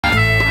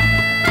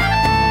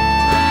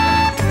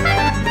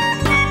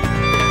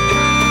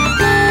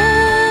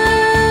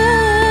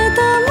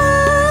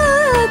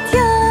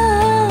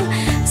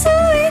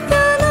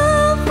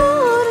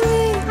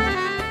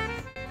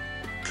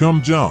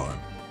Come, John.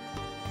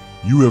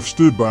 You have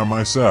stood by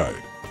my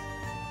side.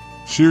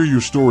 Share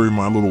your story,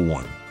 my little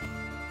one.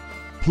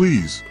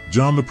 Please,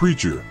 John the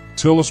preacher,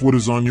 tell us what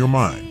is on your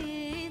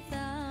mind.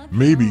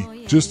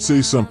 Maybe, just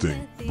say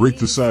something, break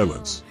the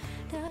silence.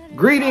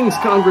 Greetings,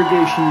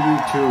 congregation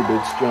YouTube,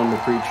 it's John the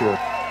preacher.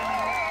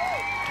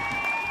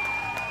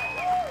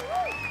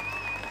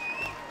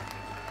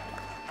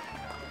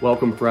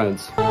 Welcome,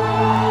 friends.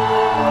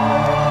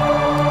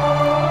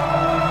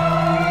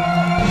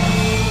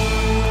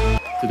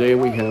 Today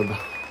we have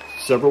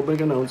several big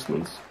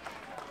announcements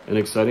and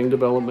exciting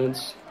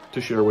developments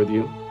to share with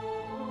you.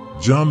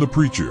 John the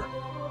preacher,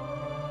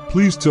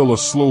 please tell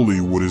us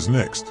slowly what is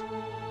next.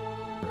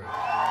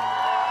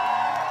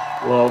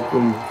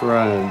 Welcome,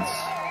 friends.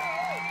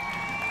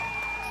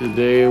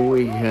 Today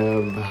we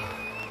have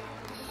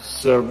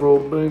several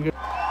big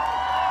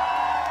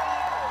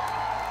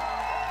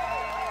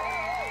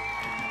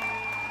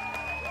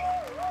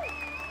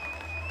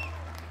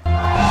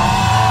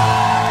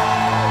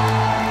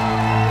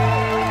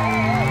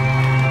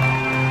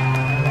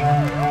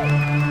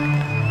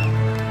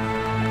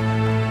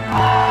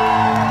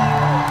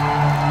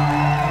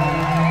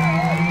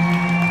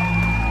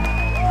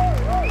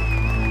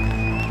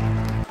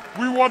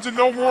Want to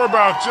know more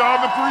about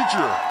John the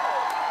preacher.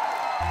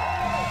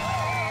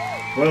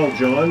 Well,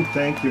 John,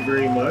 thank you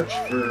very much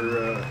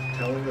for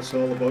telling us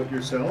all about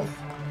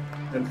yourself.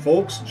 And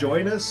folks,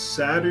 join us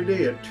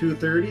Saturday at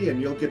 2:30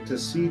 and you'll get to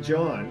see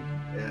John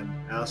and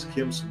ask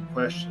him some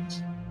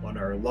questions on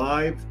our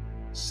live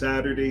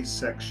Saturday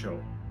sex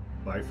show.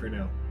 Bye for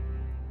now.